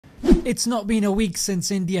It's not been a week since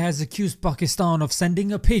India has accused Pakistan of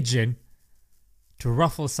sending a pigeon to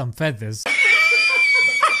ruffle some feathers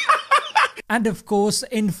and of course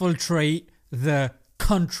infiltrate the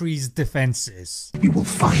country's defences. We will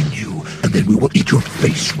find you and then we will eat your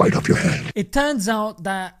face right off your head. It turns out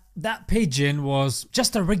that pigeon was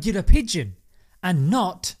just a regular pigeon and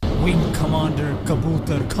not Wing Commander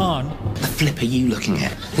Kabutar Khan. The flip are you looking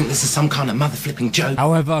at? Think this is some kind of mother flipping joke?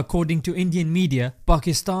 However, according to Indian media,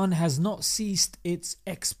 Pakistan has not ceased its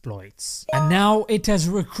exploits and now it has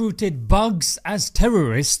recruited bugs as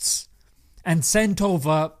terrorists and sent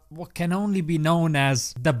over what can only be known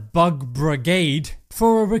as the Bug Brigade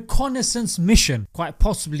for a reconnaissance mission, quite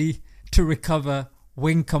possibly to recover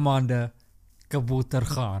Wing Commander Kabutar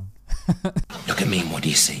Khan. Look at me and what do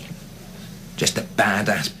you see? Just a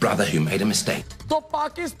badass brother who made a mistake. तो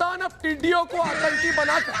पाकिस्तान अब टिड्डियों को आतंकी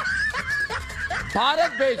बनाकर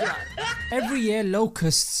भारत भेज रहा है. Every year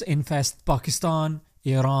locusts infest Pakistan,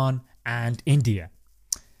 Iran and India.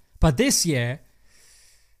 But this year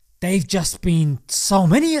they've just been so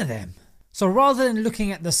many of them. So rather than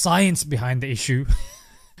looking at the science behind the issue,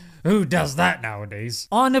 who does that nowadays?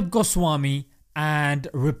 Arnab Goswami and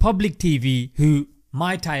Republic TV, who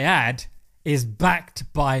might I add is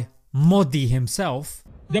backed by Modi himself,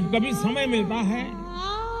 जब कभी समय मिलता है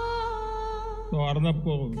तो अर्नब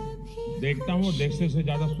को देखता हूँ, देखने से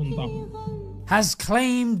ज़्यादा सुनता हूँ, has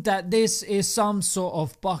claimed that this is some sort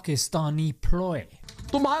of Pakistani ploy.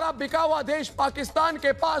 तुम्हारा बिका हुआ देश पाकिस्तान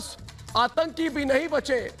के पास आतंकी भी नहीं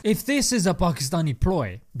बचे. If this is a Pakistani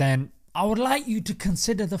ploy, then I would like you to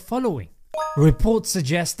consider the following. Reports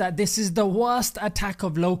suggest that this is the worst attack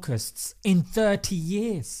of locusts in 30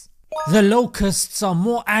 years. The locusts are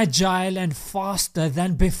more agile and faster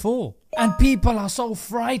than before, and people are so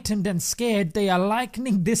frightened and scared they are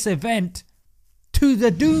likening this event to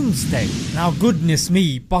the doomsday. Now goodness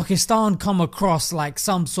me, Pakistan come across like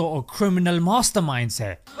some sort of criminal masterminds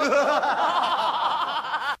here.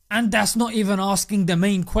 And that's not even asking the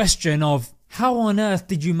main question of how on earth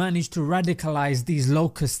did you manage to radicalize these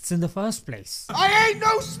locusts in the first place? I ain't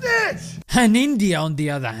no snitch! And India on the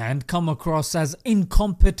other hand come across as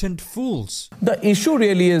incompetent fools. The issue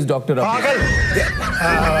really is, Dr. Pagal,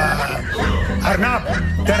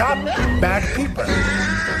 Arnab, there are bad people.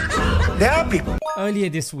 There are people. Earlier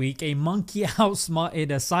this week a monkey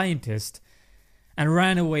outsmarted a scientist and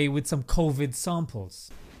ran away with some COVID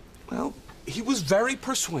samples. Well, he was very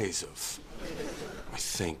persuasive, I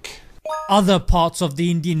think. Other parts of the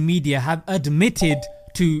Indian media have admitted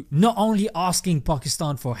to not only asking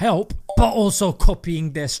Pakistan for help but also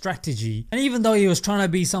copying their strategy, and even though he was trying to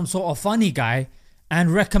be some sort of funny guy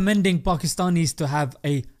and recommending Pakistanis to have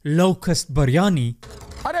a locust biryani.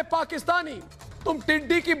 अरे पाकिस्तानी, तुम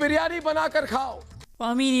टिड्डी की बिरयानी बनाकर खाओ.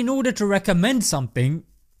 I mean, in order to recommend something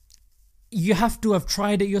you have to have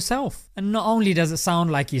tried it yourself, and not only does it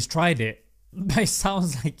sound like he's tried it, but it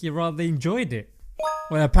sounds like he rather enjoyed it.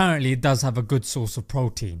 Well, apparently it does have a good source of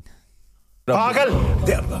protein. Pagal,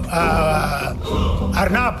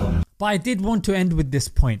 Arnab. But I did want to end with this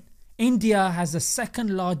point. India has the second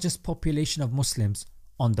largest population of Muslims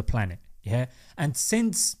on the planet, yeah, and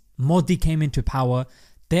since Modi came into power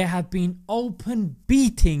there have been open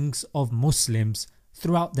beatings of Muslims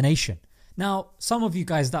throughout the nation. Now some of you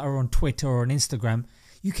guys that are on Twitter or on Instagram,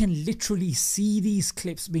 you can literally see these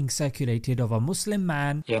clips being circulated of a Muslim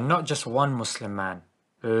man. Yeah, not just one Muslim man,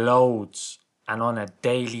 loads and on a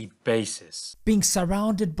daily basis. Being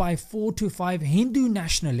surrounded by 4 to 5 Hindu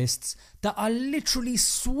nationalists that are literally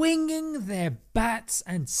swinging their bats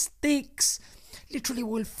and sticks, literally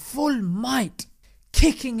with full might,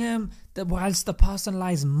 kicking him whilst the person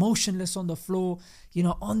lies motionless on the floor, you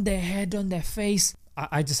know, on their head, on their face.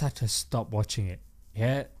 I just had to stop watching it.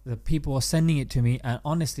 Yeah, the people were sending it to me and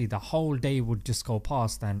honestly the whole day would just go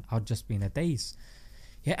past and I'd just be in a daze.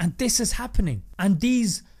 Yeah, and this is happening, and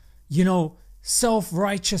these, you know,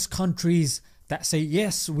 self-righteous countries that say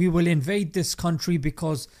yes we will invade this country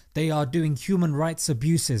because they are doing human rights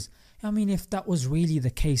abuses. I mean, if that was really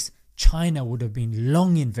the case, China would have been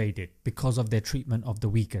long invaded because of their treatment of the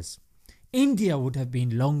Uyghurs. India would have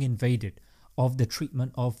been long invaded of the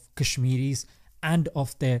treatment of Kashmiris and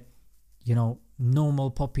of their, you know, normal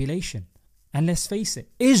population. And let's face it,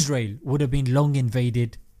 Israel would have been long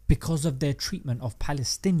invaded because of their treatment of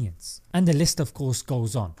Palestinians. And the list of course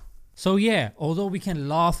goes on. So yeah, although we can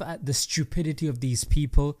laugh at the stupidity of these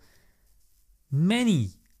people,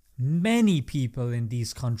 many people in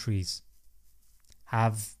these countries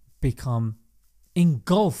have become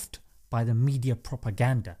engulfed by the media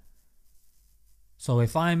propaganda. So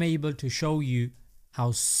if I'm able to show you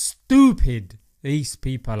how stupid these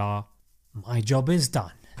people are, my job is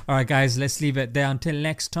done. Alright guys, let's leave it there until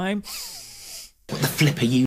next time. What the flip are you